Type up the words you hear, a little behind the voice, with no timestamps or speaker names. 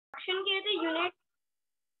Subtraction किए थे unit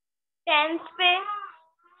tens पे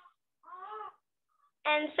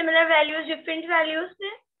and similar values different values पे,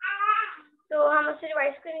 तो हम उसे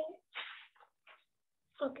रिवाइज करेंगे.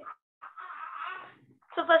 Okay,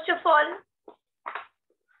 so first of all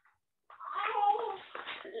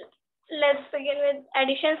let's begin with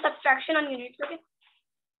addition subtraction on units. Okay,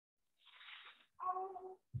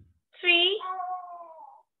 3,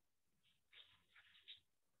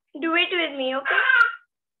 do it with me. Okay,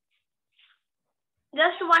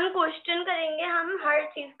 just one question करेंगे हम हर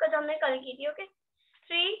चीज का जो हमने कल की थी. Okay,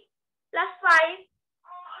 3 plus 5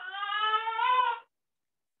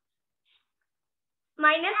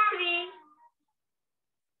 minus 3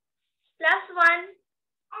 plus 1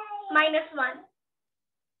 minus 1.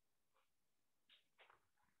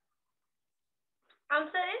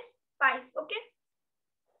 Answer is 5. Okay.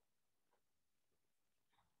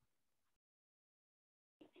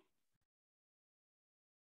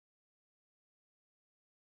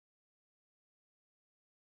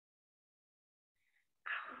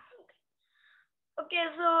 Okay,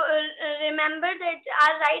 so remember that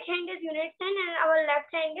our right hand is unit 10 and our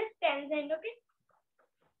left hand is tens hand. Okay.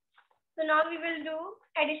 So now we will do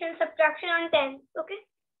addition subtraction on tens. Okay.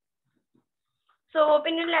 So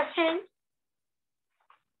open your left hand.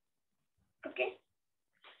 Okay.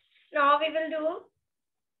 Now we will do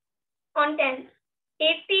on tens.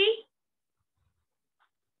 80,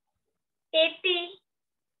 80,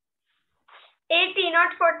 80,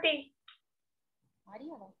 not 40.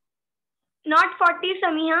 Not 40,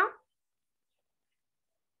 Samiha.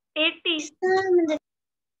 80.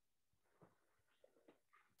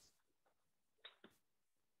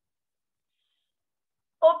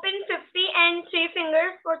 Open 50 and 3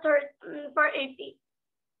 fingers for 80.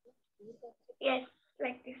 Yes,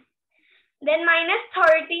 like this. Then minus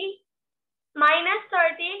 30. Minus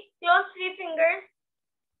 30. Close 3 fingers.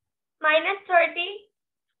 Minus 30.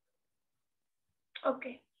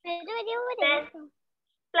 Okay. Then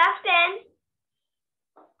plus 10.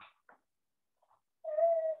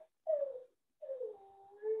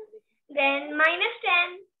 Then minus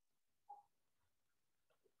 10.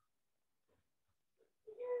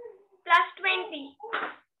 Plus 20.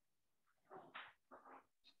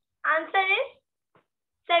 Answer is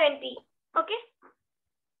 70. Okay.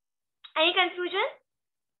 Any confusion?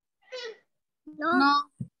 No.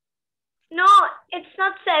 No, it's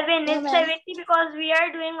not 7. It's 70 because we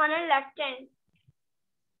are doing on a left hand.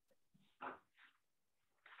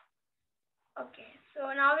 Okay.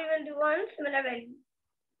 So now we will do on similar value.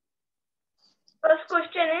 First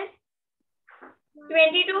question is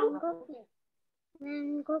 22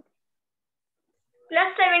 plus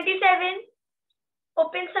 77.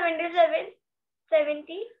 Open 77.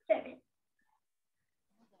 77.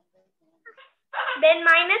 Then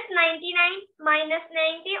minus 99. Minus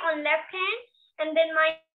 90 on left hand. And then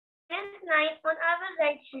minus 9 on our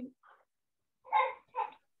right hand.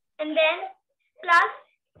 And then plus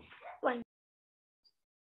 1.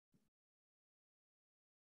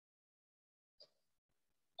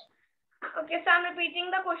 Okay, so I'm repeating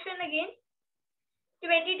the question again.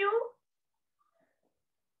 22,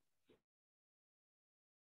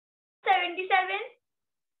 77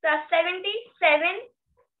 plus 77,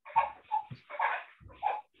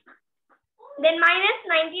 then minus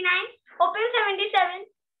 99, open 77.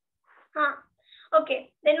 Okay,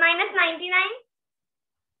 then minus 99,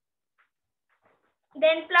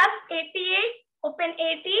 then plus 88, open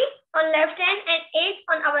 80 on left hand and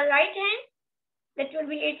 8 on our right hand. That will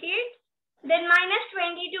be 88. Then minus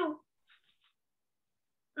 22.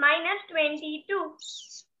 Minus 22.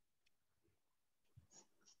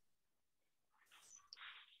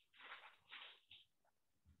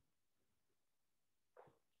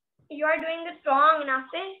 You are doing it wrong,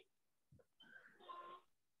 Nafi.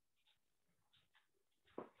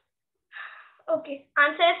 Okay,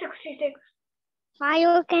 answer is 66. Why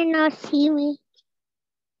you cannot see me?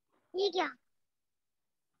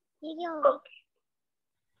 Okay.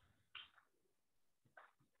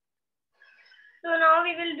 So now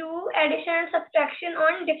we will do addition and subtraction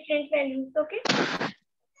on different values. Okay.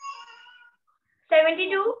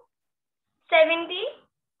 72, 70,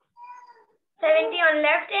 70 on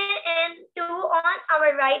left hand and 2 on our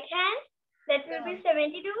right hand. That will be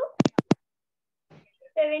 72.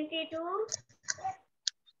 72.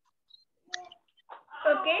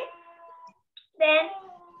 Okay. Then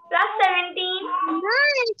plus 17.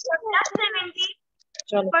 For plus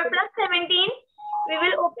 17. For plus 17, we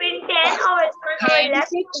will open 10 on our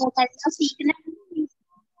left.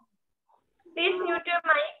 Please mute your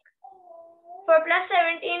mic. For plus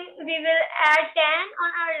 17, we will add 10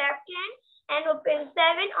 on our left hand and open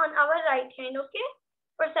 7 on our right hand. Okay.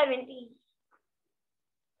 for 17.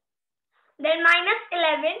 Then minus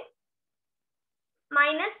 11,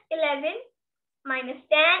 minus 11, minus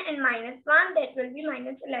 10 and minus 1, that will be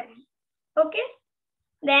minus 11. Okay.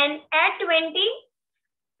 Then add 20,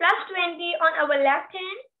 plus 20 on our left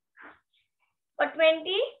hand. For 20,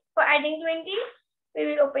 for adding 20, we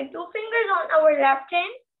will open 2 fingers on our left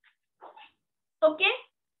hand. Okay.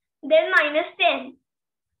 Then minus 10.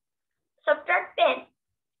 Subtract 10.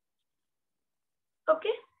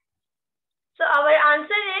 Okay. So our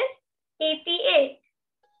answer is 88.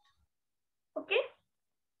 Okay.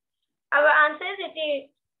 Our answer is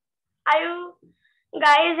 88. Are you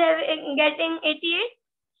guys getting 88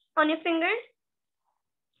 on your fingers?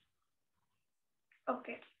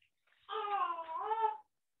 Okay.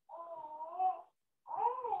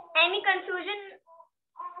 Any confusion?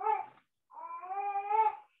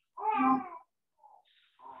 No.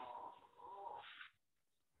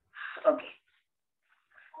 Okay.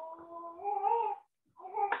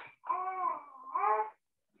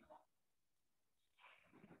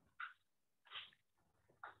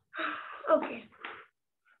 Okay.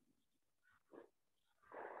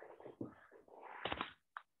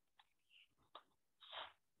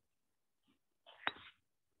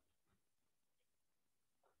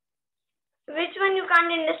 Which one you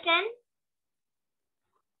can't understand?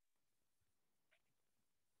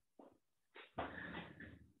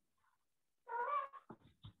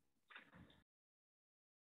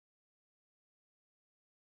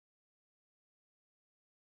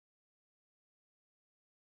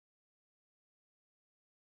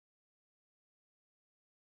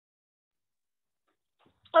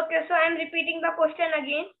 Okay, so I'm repeating the question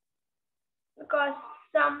again because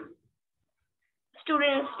some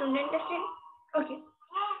students don't understand. Okay,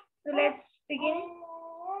 so let's begin.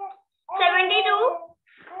 72.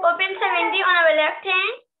 Open 70 on our left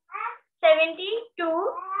hand. 72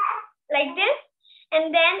 like this,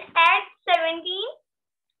 and then add 17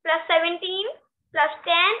 plus 17 plus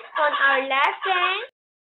 10 on our left hand.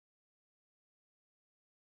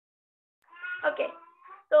 Okay.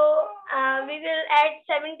 So we will add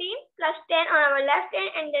 17 plus 10 on our left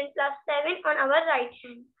hand and then plus 7 on our right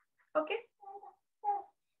hand. Okay.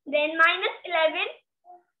 Then minus 11.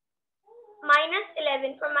 Minus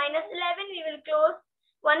 11. For minus 11, we will close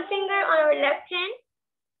one finger on our left hand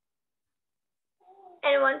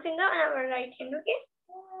and one finger on our right hand. Okay.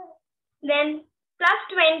 Then plus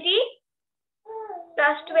 20.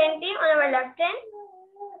 Plus 20 on our left hand.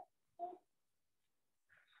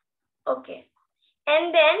 Okay.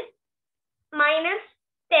 And then minus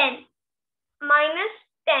 10. Minus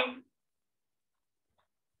 10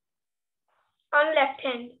 on left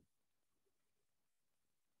hand.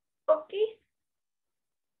 Okay.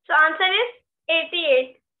 So answer is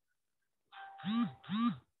 88.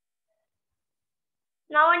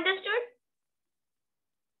 Now understood?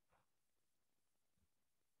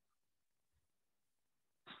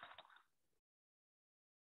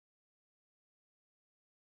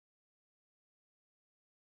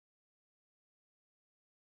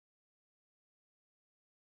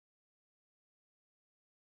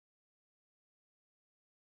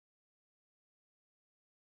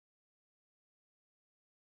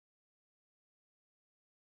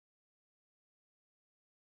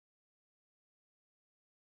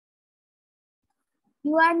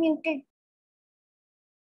 You are muted.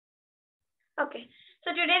 Okay.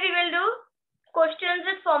 So today we will do questions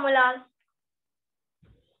with formulas.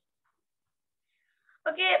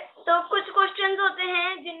 Okay. तो कुछ questions होते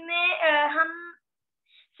हैं जिनमें हम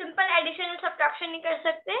simple addition और subtraction नहीं कर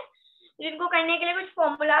सकते, जिनको करने के लिए कुछ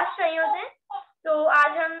formulas चाहिए होते हैं. तो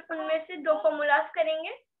आज हम उनमें से 2 formulas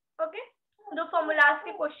करेंगे. Okay. 2 formulas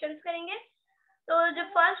के questions करेंगे. तो जो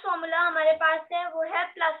first formula हमारे पास है वो है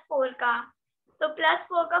 +4 का. तो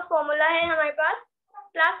 +4 का formula है हमारे पास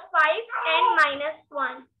 +5 and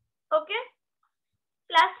 -1. Okay.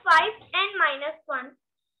 +5 and -1.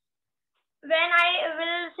 When I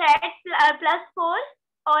will set +4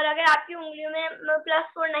 और अगर आपकी उंगलियों में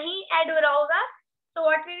 +4 नहीं ऐड हो रहा होगा, so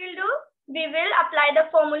what we will do? We will apply the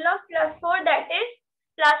formula of +4, that is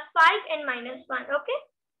 +5 and -1. Okay.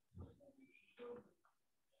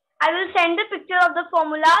 I will send the picture of the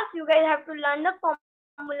formulas. You guys have to learn the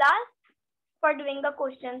formulas for doing the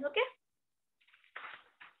questions. Okay.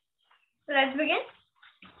 So let's begin.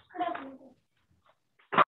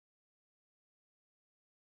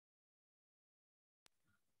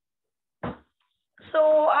 So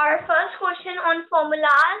our first question on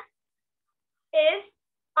formulas is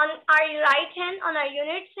on our right hand, on our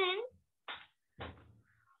units hand.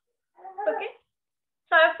 Okay.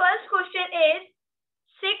 So our first question is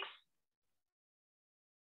 6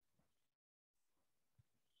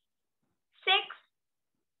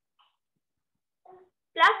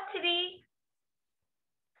 3,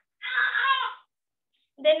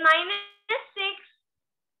 then -6,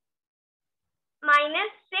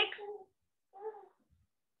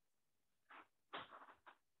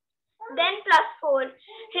 then +4.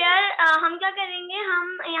 Here हम क्या करेंगे, हम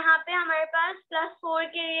यहाँ पे हमारे पास +4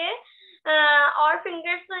 के लिए और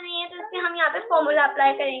फिंगर्स तो नहीं है, तो इसलिए हम यहाँ पे फॉर्मूला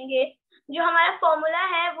अप्लाई करेंगे. जो हमारा फॉर्मूला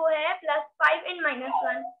है वो है +5 and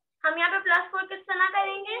 -1. हम यहाँ पे +4 किस तरह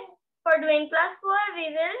करेंगे? For doing +4 we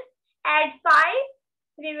will add 5,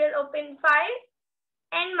 we will open 5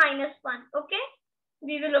 and -1. Okay,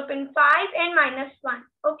 we will open 5 and -1.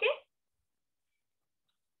 Okay,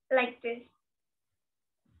 like this.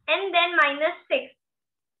 And then -6.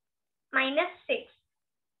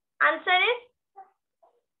 Answer is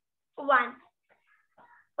 1.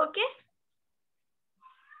 Okay.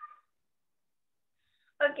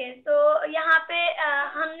 Okay, so यहाँ पे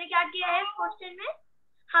हमने क्या किया है क्वेश्चन में,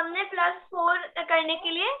 हमने +4 करने के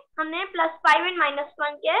लिए हमने +5 and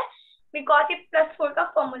 -1 किया है, बिकॉज ये +4 का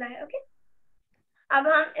फॉर्मूला है. ओके, अब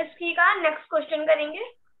हम इसकी का नेक्स्ट क्वेश्चन करेंगे,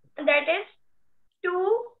 दैट इज 2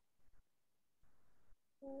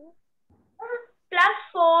 +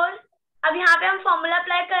 4. अब यहाँ पे हम फॉर्मूला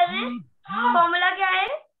अप्लाई कर रहे हैं. फॉर्मूला क्या है?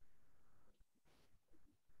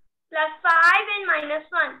 +5 and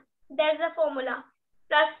 -1. That's the formula.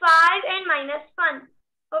 +5 and -1.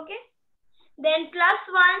 Okay. Then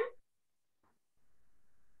 +1.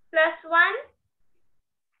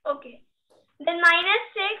 Okay. Then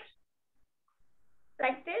 -6.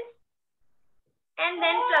 Like this. And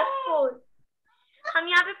then +4. हम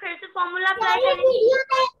यहाँ पे फिर से फॉर्मूला अप्लाई करेंगे.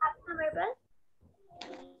 हमारे पास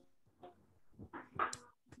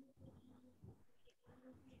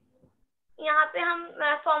यहाँ पे हम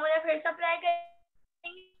फॉर्मूला फिर से अप्लाई करेंगे.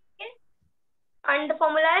 And the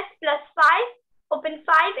formula is +5, open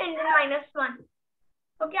 5 and then -1.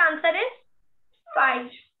 Okay, answer is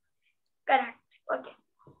 5. Correct. Okay.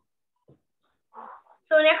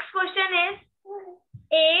 So next question is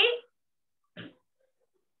A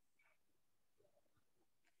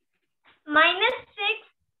 -6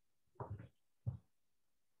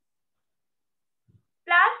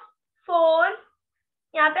 +4.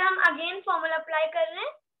 यहाँ पे हम अगेन फॉर्मूला अप्लाई कर रहे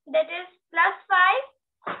हैं, that is +5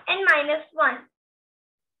 and -1.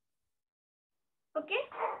 Okay,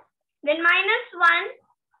 then -1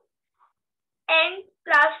 and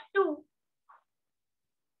 +2.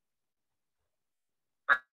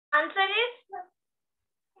 Answer is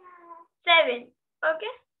 7.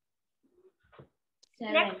 Okay.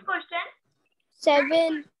 7. Next question.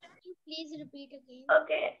 7. Please repeat again.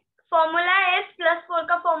 Okay, formula is +4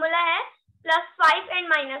 का formula है +5 and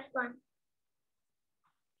 -1.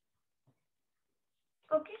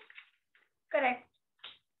 Okay, correct.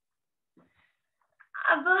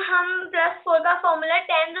 अब हम +4 का फॉर्मूला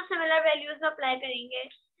 10 द सिमिलर वैल्यूज में अप्लाई करेंगे.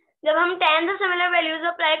 जब हम 10 द सिमिलर वैल्यूज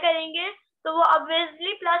अप्लाई करेंगे तो वो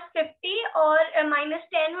ऑब्वियसली +50 और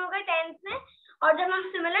 -10 होगा 10 में, और जब हम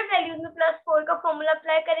सिमिलर वैल्यूज में +4 का फॉर्मूला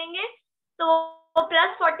अप्लाई करेंगे तो वो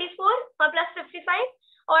 +44 और +55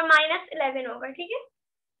 और -11 होगा. ठीक है,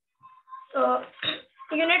 तो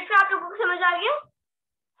यूनिट से आप लोगों को समझ आ गया?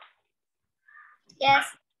 Yes.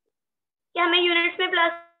 कि हमें यूनिट्स में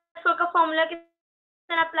 +4 का फॉर्मूला किस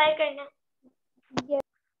तरह अप्लाई करना है?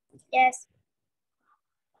 Yes.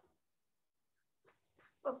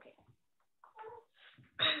 ओके,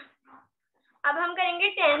 अब हम करेंगे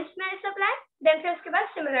टेंस में इस अप्लाई, देन फिर उसके बाद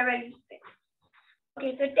सिमिलर वैल्यूज पे.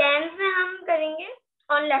 ओके, तो टेंस में हम करेंगे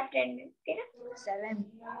ऑन लेफ्ट हैंड में. ठीक है, 7.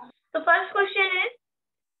 तो फर्स्ट क्वेश्चन है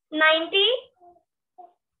 90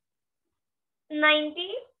 -50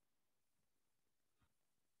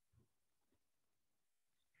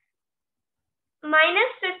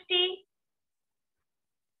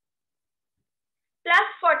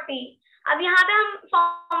 +40. अब यहाँ पे हम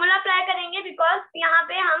फॉर्मूला अप्लाई करेंगे, बिकॉज यहाँ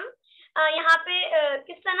पे हम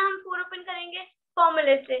किस तरह हम 4 ओपन करेंगे?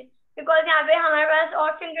 फॉर्मूले से, बिकॉज यहाँ पे हमारे पास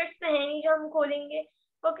और फिंगर्स तो है नहीं जो हम खोलेंगे.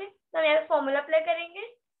 ओके, तो हम यहाँ पे फॉर्मूला अप्लाई करेंगे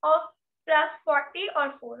और +40 और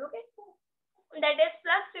 4. Okay, that is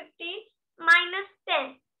 +50 -10.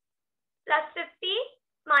 +50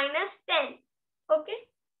 -10. Okay,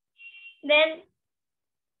 then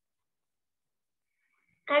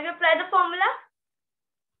have you applied the formula?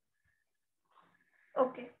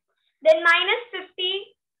 Okay, then -50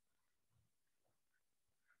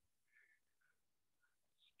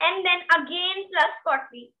 and then again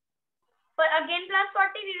 +40. For again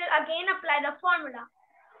 +40 we will again apply the formula.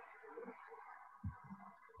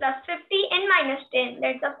 +50 and -10,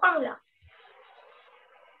 that's the formula.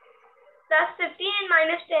 +50 and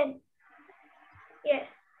 -10. Yes,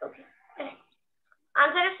 okay.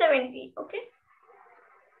 Answer is 70. Okay.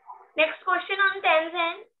 Next question on tens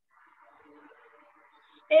hand.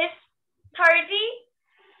 is 30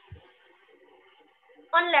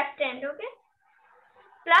 on left hand, okay?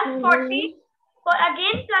 Plus 40, for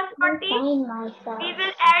again plus 40, we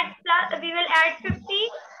will add 50,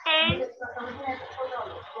 and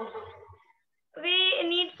we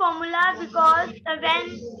need formula because when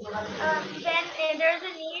there's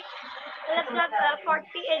a need, मतलब 40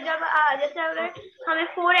 जब जैसे अगर हमें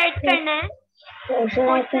 4 add करना है,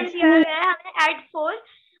 question दिया गया है हमें add 4,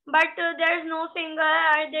 but there is no finger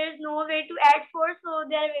or there is no way to add 4, so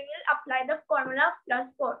there we will apply the formula of plus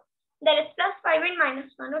 4, that is plus 5 and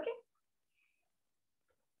minus 1, okay?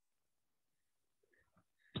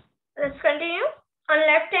 Let's continue. On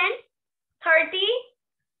left hand, 30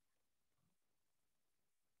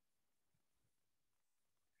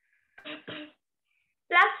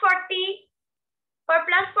 plus 40. For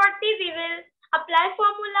plus 40, we will apply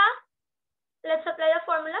formula. Let's apply the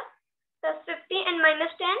formula. Plus 50 and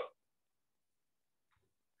minus 10.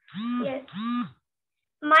 Yes.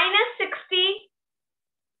 Minus 60.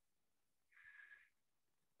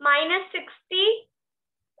 Minus 60.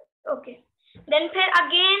 Okay. Then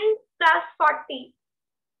again plus 40.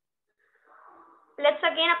 Let's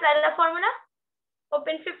again apply the formula.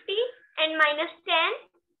 Open 50 and minus 10.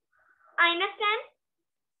 Minus 10.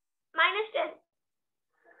 Minus 10.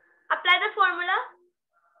 Apply the formula.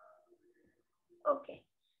 Okay.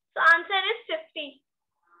 So answer is 50.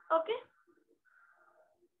 Okay.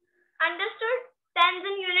 Understood? Tens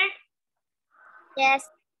in units? Yes.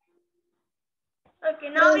 Okay.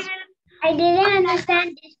 Now we will. I didn't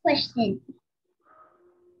understand this question.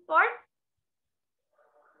 What?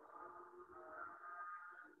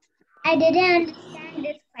 I didn't understand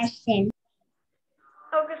this question.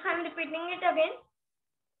 Okay, so I'm repeating it again.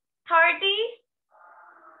 30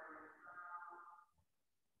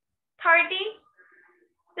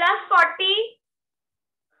 plus 40.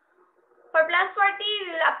 For plus 40,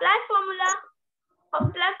 we will apply formula of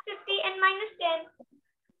plus 50 and minus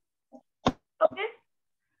 10. Okay.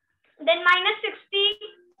 Then minus 60.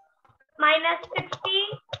 Minus 60.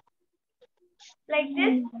 Like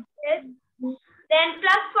this. Yes. Then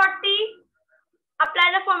plus 40. Apply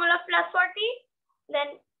the formula of plus 40. Then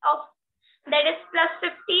that is plus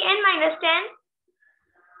 50 and minus 10.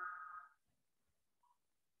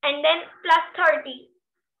 And then plus 30.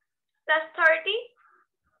 Plus 30.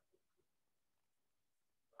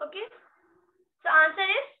 Okay. So answer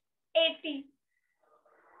is 80.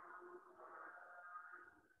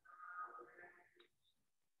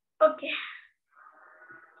 Okay.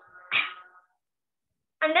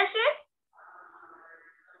 Understood?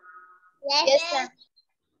 Yes, sir.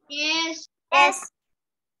 Yes. Yes.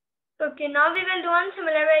 Okay, now we will do on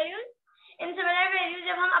similar values. In similar values,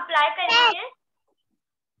 जब हम apply करेंगे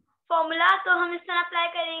formula, तो हम इस तरह apply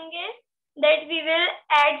करेंगे that we will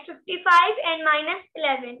add 55 and minus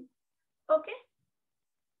 11. Okay.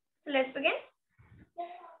 So let's begin.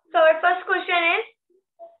 So our first question is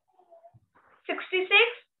 66,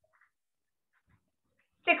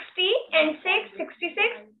 60 and 6,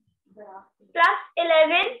 66 plus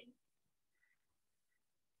 11,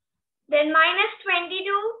 then minus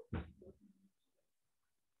 22,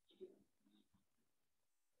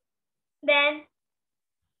 then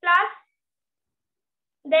plus,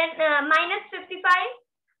 then minus 55,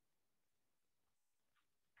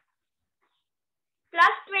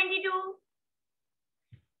 plus 22,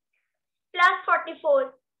 plus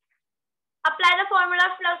 44. Apply the formula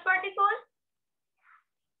of plus 44,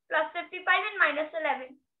 plus 55 and minus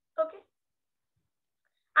 11. Okay.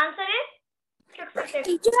 Answer is 66.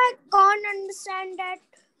 Teacher, I can't understand that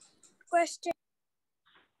question.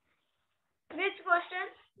 Which question?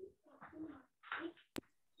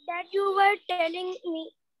 That you were telling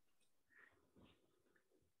me.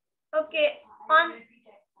 Okay.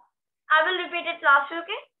 I will repeat it last,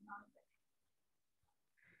 okay?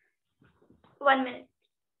 1 minute.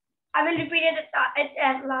 I will repeat it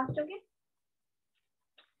at last, okay?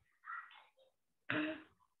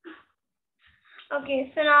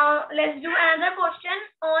 Okay, so now let's do another question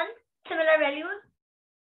on similar values.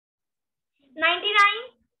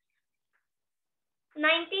 99,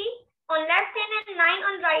 90 on left hand and 9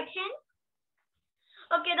 on right hand.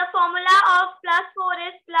 Okay, the formula of plus 4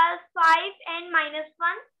 is plus 5 and minus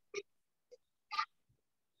 1.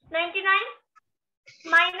 99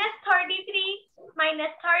 minus 33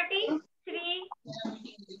 minus 33,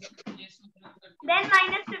 then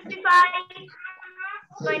minus 55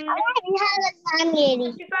 minus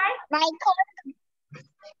 55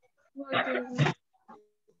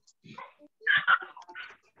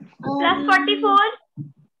 plus 44.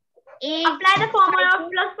 Apply the formula of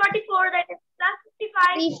plus 44, that is plus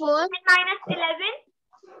 55 and minus 11.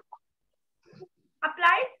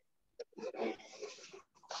 Applied.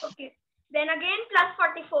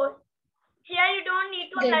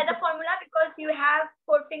 apply the formula because you have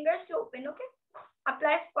 4 fingers to open. Okay.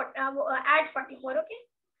 Apply add 44. Okay.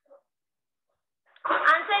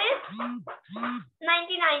 Answer is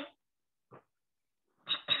 99.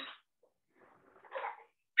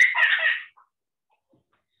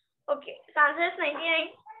 Okay. So answer is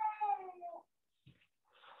 99.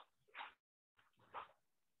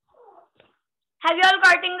 Have you all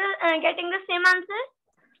getting the same answer?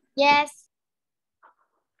 Yes.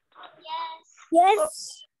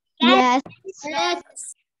 Yes. Yes.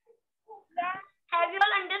 Have you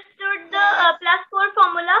all understood the +4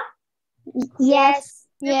 formula? Yes.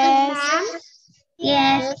 Yes.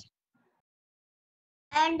 Yes.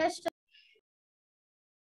 I understood.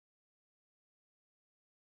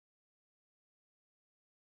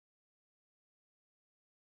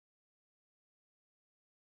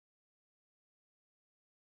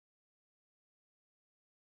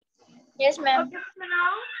 Yes, ma'am. Okay,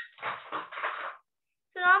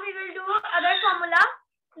 so now we will do other formula,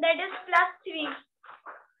 that is +3.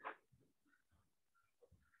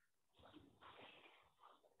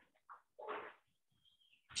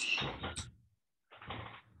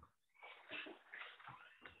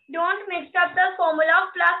 Don't mix up the formula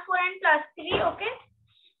of +4 and +3, okay?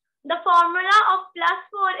 The formula of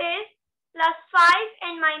 +4 is +5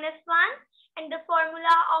 and -1, and the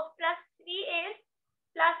formula of +3 is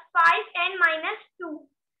 +5 and -2.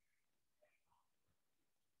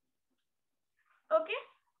 Okay?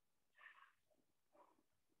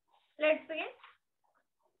 Let's begin.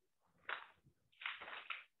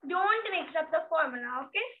 Don't mix up the formula,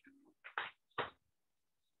 okay?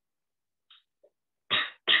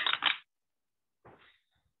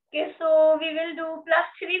 Okay, so we will do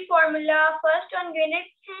 +3 formula first on unit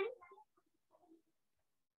 10.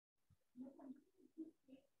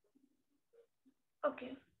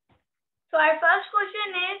 Okay. So our first question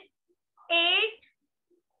is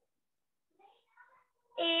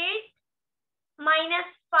 8 minus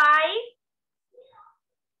 5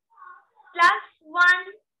 plus 1.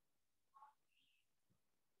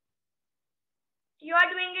 You are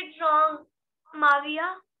doing it wrong,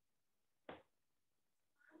 Mavia.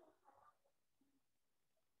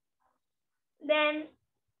 Then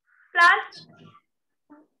plus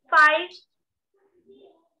 5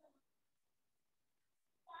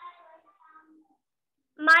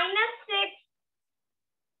 minus 6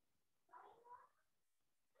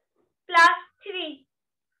 plus 3.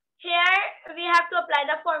 Here we have to apply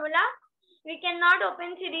the formula. We cannot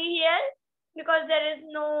open 3 here because there is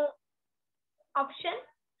no option.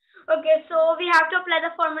 Okay, so we have to apply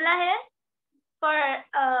the formula here.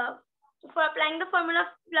 For applying the formula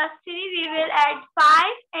 +3, we will add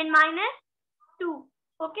 5 and -2.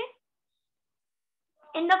 Okay.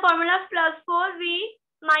 In the formula of +4, we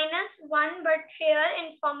 -1, but here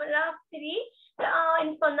in formula of 3,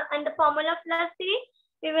 in the formula of +3,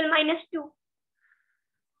 we will -2.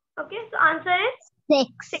 Okay, so answer is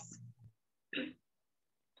 6.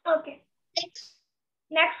 Okay. 6.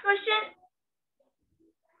 Next question.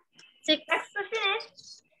 6. Next question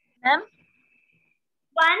is Ma'am.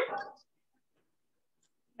 1.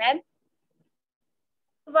 Ma'am.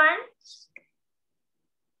 1.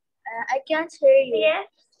 I can't hear you. Yes.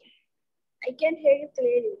 I can't hear you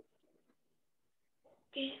clearly.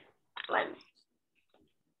 Okay. 1.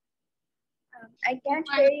 I can't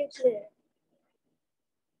hear you clear.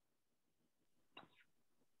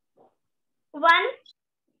 1.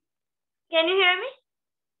 Can you hear me?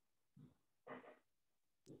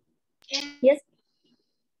 Yes.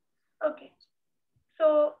 Okay. So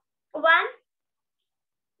 1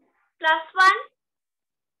 plus 1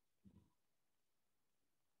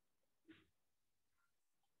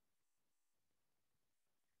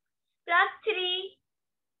 plus 3.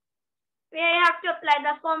 We have to apply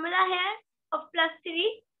the formula here of +3.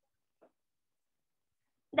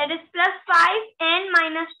 That is +5 and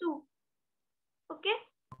 -2. Okay.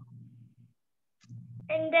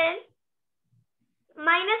 And then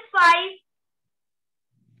 -5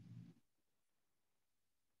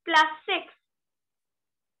 plus 6.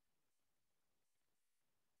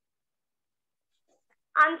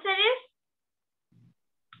 Answer is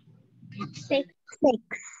 6.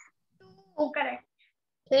 correct.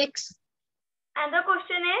 6. And the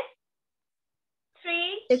question is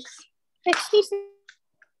 3. 6. 66.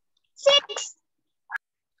 6.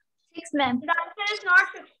 6, ma'am. The answer is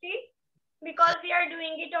not 60 because we are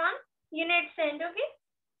doing it on unit cent. Okay.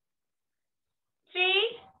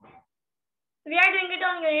 3. We are doing it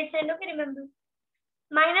on unit cent. Okay, remember.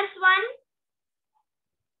 -1.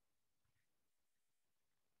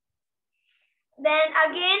 Then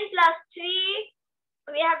again +3.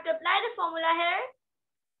 We have to apply the formula here.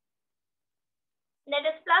 That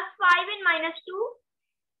is plus 5 and minus 2.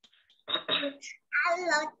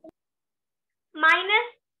 Minus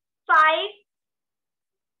 5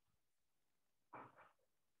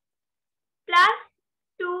 plus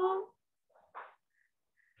 2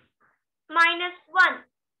 minus 1.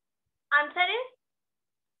 Answer is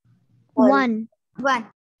 1.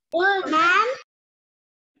 Ma'am,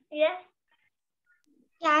 yes.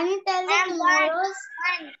 can you tell the tomorrow's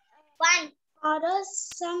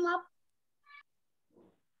sum up?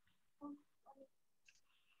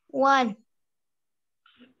 1.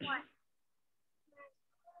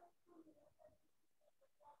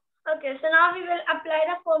 Okay, so now we will apply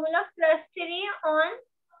the formula plus 3 on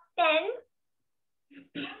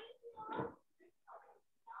 10.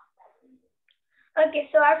 Okay,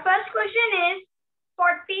 so our first question is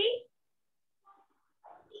 40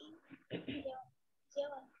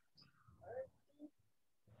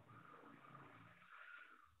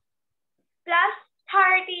 plus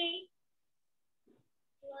 30.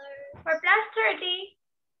 For plus 30,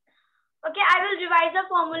 okay, I will revise the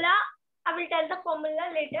formula. I will tell the formula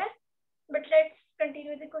later, but let's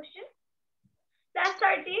continue the question. Plus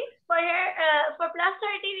 30, for here, for plus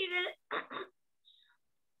 30,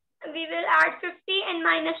 we will add 50 and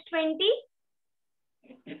minus 20.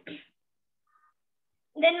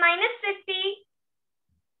 Then minus 50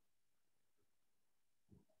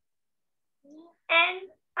 and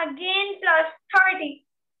again plus 30.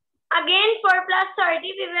 Again for plus 30,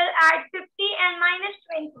 we will add 50 and minus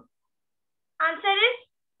 20. Answer is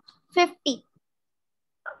 50.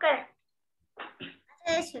 correct.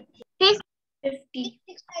 50. 50.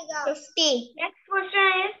 Next question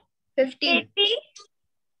is 50. 80.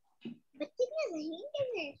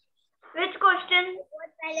 Which question?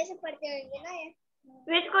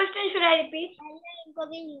 Which question should I repeat?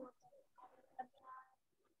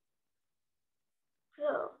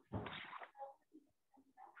 So,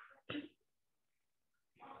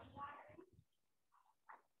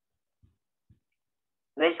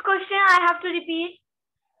 which question I have to repeat?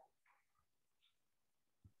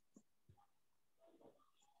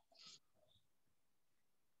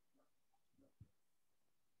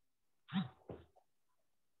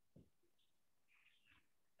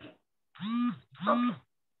 Okay.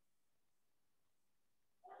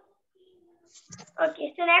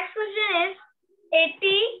 Okay, so next question is 80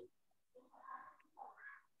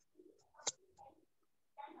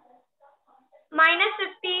 minus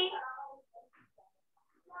 50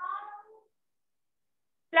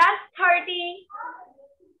 plus 30.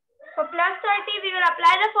 For plus 30, we will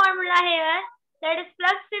apply the formula here. That is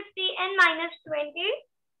plus 50 and minus 20.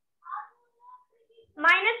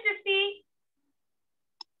 Minus 50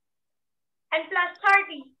 and plus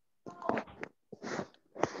 30.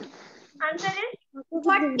 Answer is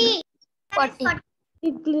 40. 40.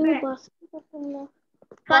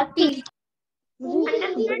 40.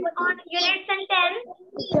 Understood on units and 10.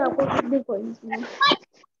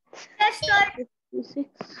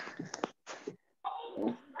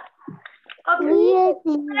 Okay.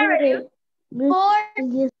 4.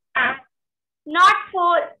 Not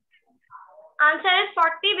 4. Answer is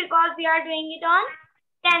 40 because we are doing it on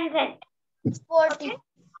 10 cent. 40. Okay.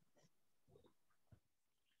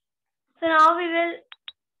 So now we will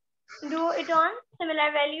do it on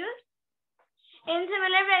similar values. In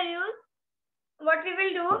similar values, what we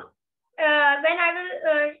will do, when I will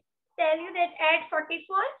tell you that add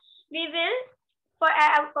 44, we will, for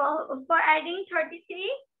adding 33,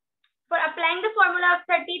 for applying the formula of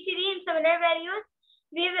 33 in similar values,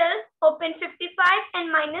 we will open 55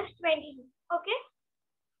 and minus 22. Okay.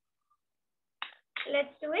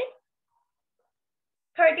 Let's do it.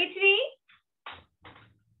 33.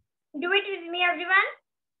 Do it with me, everyone.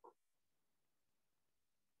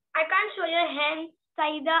 I can't show your hands,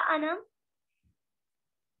 Saida, Anam.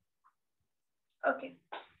 Okay.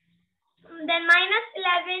 Then minus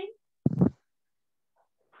 11.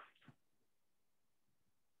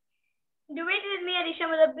 Do it with me, Arisha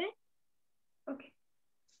Mudabbi. Okay.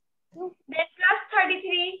 Then plus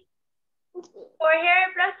 33. For here,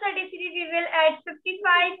 plus 33, we will add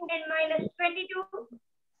 55 and minus 22.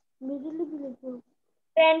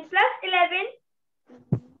 Then plus 11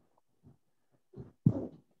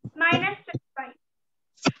 minus 55.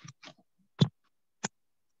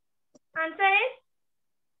 Answer is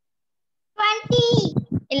 20.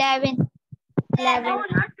 11. no,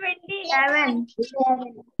 not 20. 11.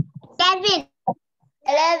 7.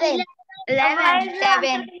 11. 11.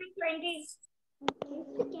 7. 20.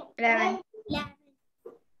 11.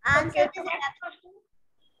 Okay, so next question.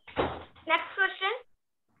 Next question.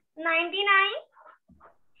 99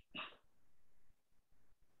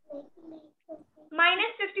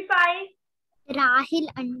 minus 55 Rahil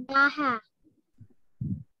अंडा है.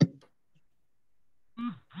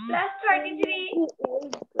 Plus 33.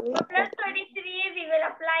 For plus 33, we will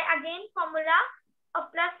apply again formula of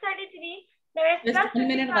plus 33. There is Just plus 1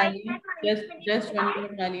 minute 55 गालिए. and minus Just 1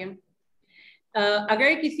 minute गालिए.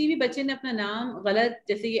 अगर किसी भी बच्चे ने अपना नाम गलत,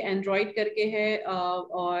 जैसे ये एंड्रॉइड करके है,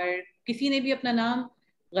 और किसी ने भी अपना नाम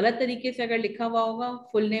गलत तरीके से अगर लिखा हुआ होगा,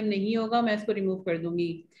 फुल नेम नहीं होगा, मैं इसको रिमूव कर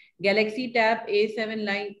दूंगी. Galaxy tab A7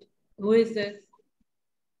 light, who is this?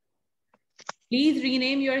 Please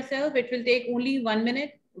rename yourself. It will take only 1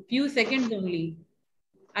 minute, a few seconds only.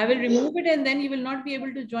 I will remove it and then you will not be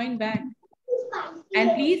able to join back.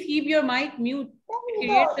 And please keep your mic mute. It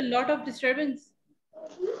creates a lot of disturbance.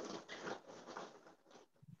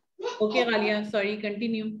 Okay, Ghalia, sorry,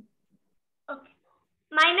 continue. Okay.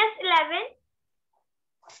 Minus 11.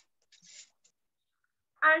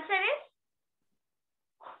 Answer is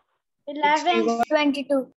 11.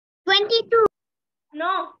 22. 22.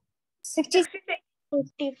 no. 66.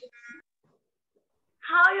 66.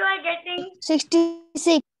 How you are getting?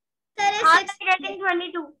 66. How you are getting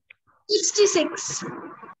 22? 66.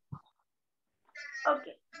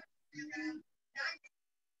 Okay.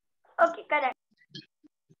 Okay, correct.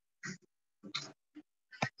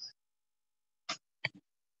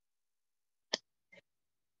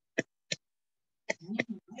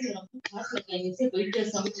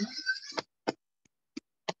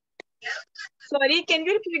 Sorry, can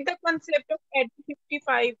you repeat the concept of adding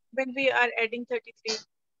 55 when we are adding 33?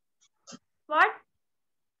 What?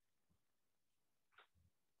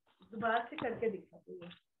 दोबारा से करके दिखाते हैं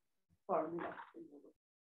formula.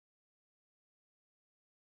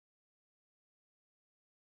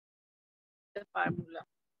 The formula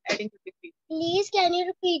adding 53. Please, can you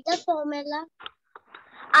repeat the formula?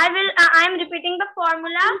 I am repeating the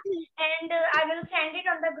formula and I will send it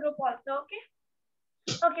on the group also. Okay.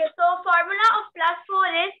 Okay. So formula of plus 4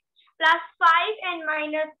 is plus 5 and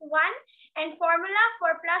minus 1, and formula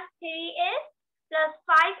for plus 3 is plus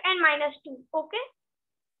 5 and minus 2. Okay.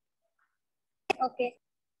 Okay.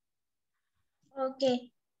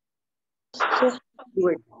 Okay. Do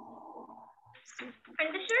it.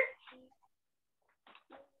 Understood?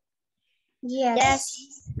 Yes.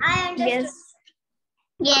 I understood.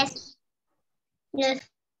 Yes. Yes.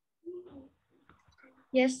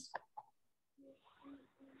 Yes.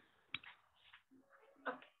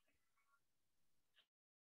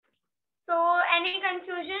 So any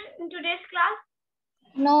confusion in today's class?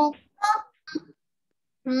 No.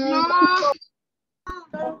 No.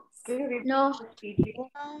 Can you repeat No. the speed?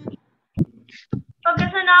 Okay.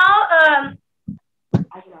 So now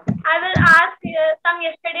I will ask some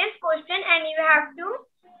yesterday's question and you have to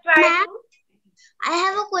try Ma'am? to. I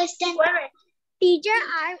have a question. Wait. Teacher,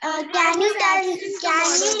 can you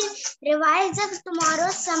revise the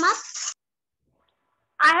tomorrow's sum up?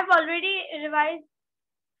 I have already revised.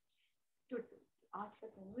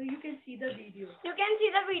 You can see the video. You can see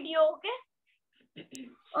the video, okay?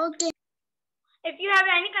 Okay. If you have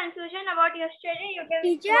any confusion about yesterday, you can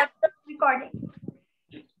Teacher? watch the recording.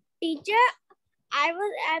 Teacher, I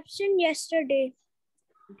was absent yesterday.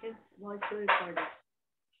 You can watch the recording.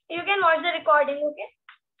 You can watch the recording, okay?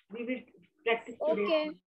 We will practice today. Okay.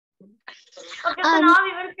 Okay, so now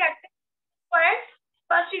we will practice first.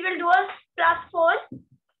 First we will do a plus 4.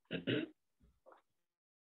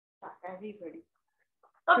 Everybody.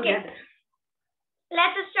 Okay, Together.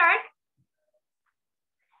 let's start.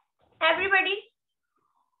 Everybody.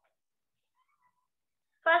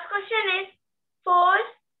 First question is 4.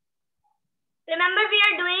 Remember we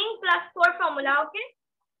are doing plus 4 formula, okay?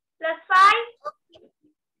 Plus 5.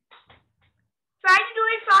 Try to do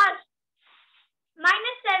it fast.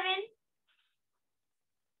 Minus 7.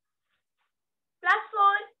 Plus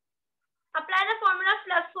 4. Apply the formula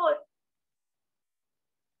plus 4.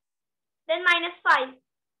 Then minus 5.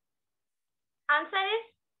 Answer is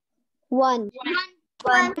 1.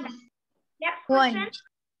 1. next question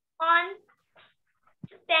on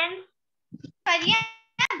 10.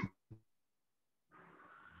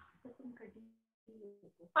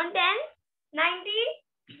 On 10, 90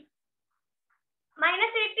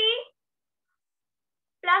 minus 80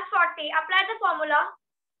 plus 40. Apply the formula.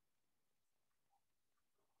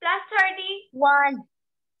 Plus 30 1.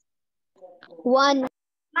 1.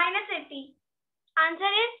 minus 80.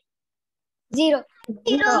 Answer is 0.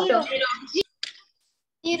 0. 0.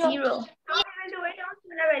 Now we will do it on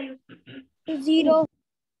similar values. 0.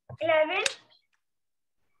 11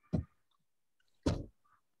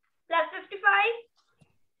 plus 55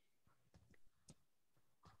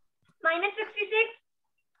 minus 66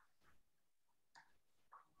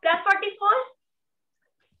 plus 44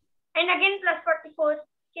 and again plus 44.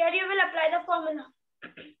 Here you will apply the formula.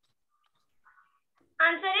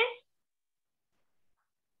 Answer is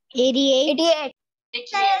 88.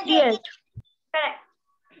 correct.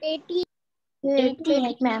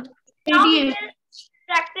 88, ma'am. Now we will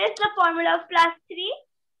practice the formula of plus 3.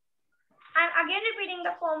 I'm again repeating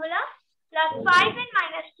the formula. Plus 5 and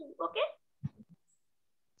minus 2. Okay.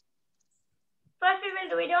 First we will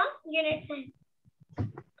do it on unit sign.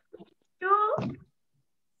 2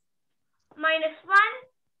 minus 1.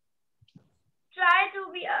 Try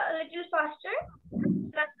to be a little faster.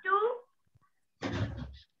 Plus 2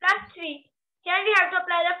 plus 3. Here we have to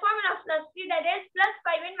apply the formula of plus 3, that is plus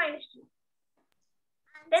 5 and minus 2.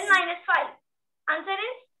 Then minus 5. Answer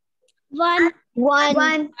is 1. 1.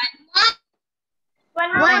 1.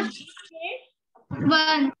 Yes.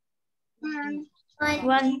 1.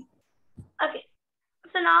 Okay.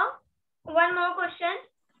 So now one more question.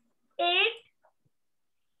 8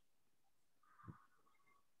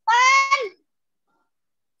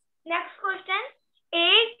 next question. 8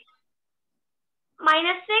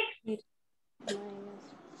 minus 6.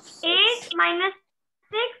 8 minus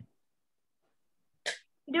 6.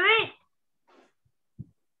 Do it.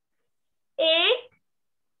 8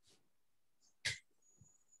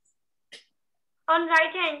 on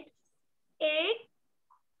right hand. 8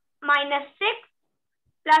 minus 6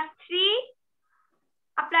 plus 3.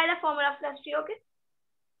 Apply the formula of plus 3, okay?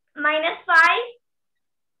 Minus 5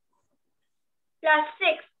 plus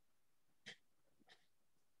 6.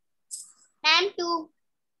 And 2.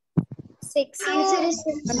 6. Answer is 6.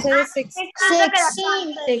 6 is the correct answer.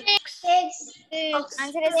 6. Okay.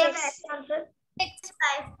 Answer is 6. Answer. 6.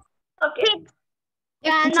 5. Okay.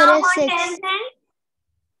 Answer Now is on 6. 10 then.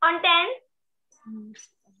 On 10.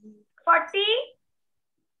 40.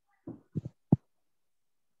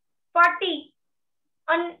 40.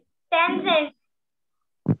 On 10 cents.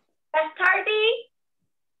 That's 30.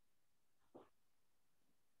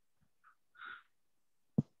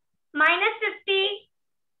 Minus 50.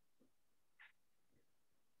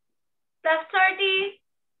 Plus 30.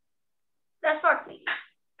 Plus 40.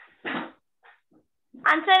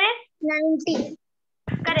 Answer is 90.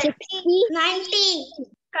 correct. 90.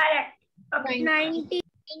 Correct. Okay. 90.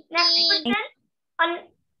 Next question.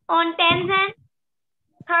 On 10 cents.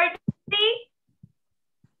 30.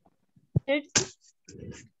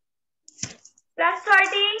 Plus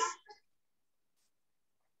 30.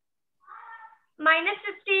 Minus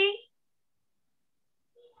 50.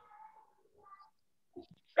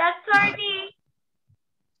 Plus 30.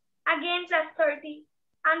 Again plus 30.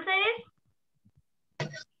 Answer is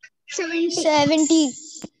 70.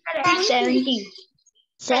 correct. 70.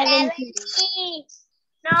 70.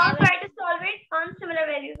 Now try to solve it on similar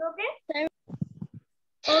values, okay?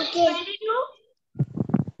 Okay.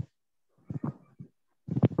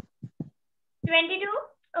 22,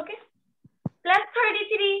 okay? Plus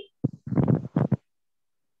 33.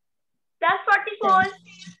 Plus 44.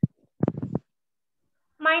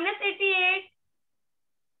 Minus 88.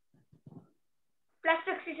 Plus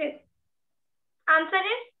 66. Answer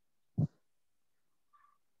is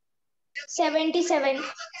 77.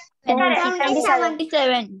 correct.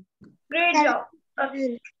 77. Great job.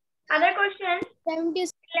 Okay. Other question. 70.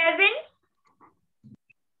 11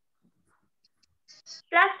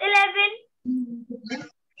 plus 11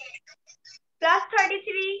 plus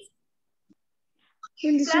 33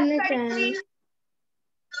 plus 33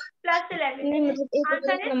 plus 11.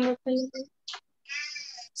 Answer is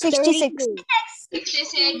 66.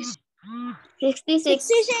 66.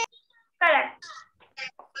 correct.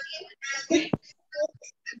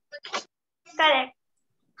 Correct.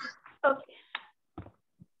 Okay.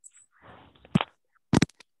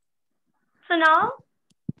 So now,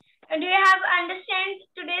 do you have understand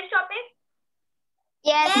today's topic?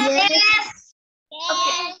 Yes. Yes.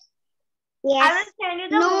 Okay. I Yes. will send you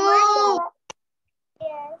the homework.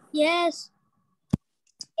 Yes.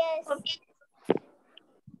 Okay.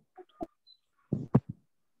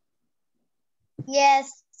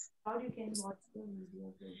 Yes.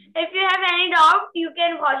 If you have any doubt, you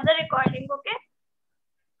can watch the recording, okay?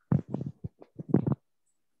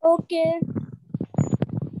 Okay.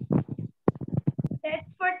 That's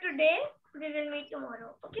for today. We will meet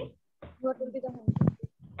tomorrow, okay? What will be the homework?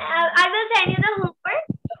 I will send you the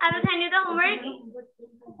homework.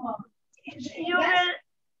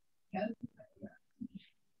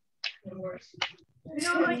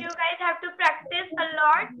 You guys have to practice a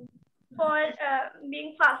lot for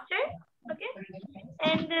being faster, okay?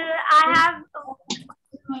 And I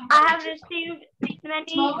have received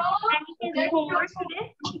many homework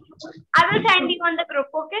today. I will send you on the group,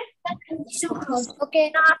 okay? Okay.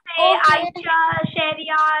 Nafe, Aisha,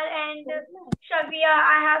 Shehryar, and Shabia,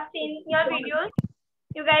 I have seen your videos.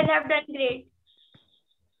 You guys have done great.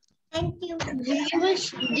 Thank you. Did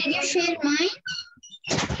you share mine?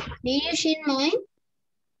 Did you share mine?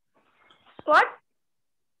 What?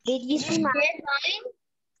 Did you share mine?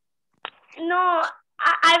 No,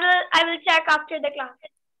 I will check after the class.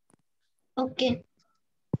 Okay.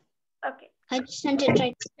 Okay. I just sent it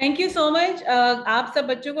right. Thank you so much. आप सब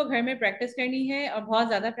बच्चों को घर में practice करनी है और बहुत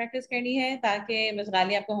ज़्यादा प्रैक्टिस करनी है ताकि मिस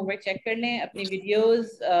गाली आपको होमवर्क चेक कर लें, अपनी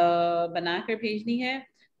वीडियोस बनाकर भेजनी है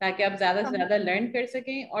ताकि आप ज़्यादा से ज़्यादा लर्न कर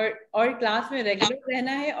सकें और क्लास में रेगुलर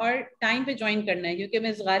रहना है और टाइम पे ज्वाइन करना है क्योंकि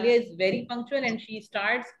miss गालिया is very punctual and she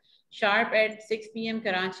starts sharp at 6 p.m.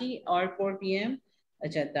 Karachi or 4 p.m.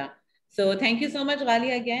 Jeddah. So thank you so much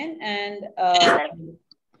Galia again and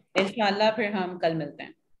इंशाल्लाह फिर हम कल मिलते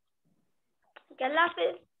हैं। Allah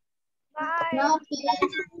Hafiz. Bye. Allah Hafiz.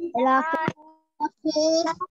 Allah Hafiz.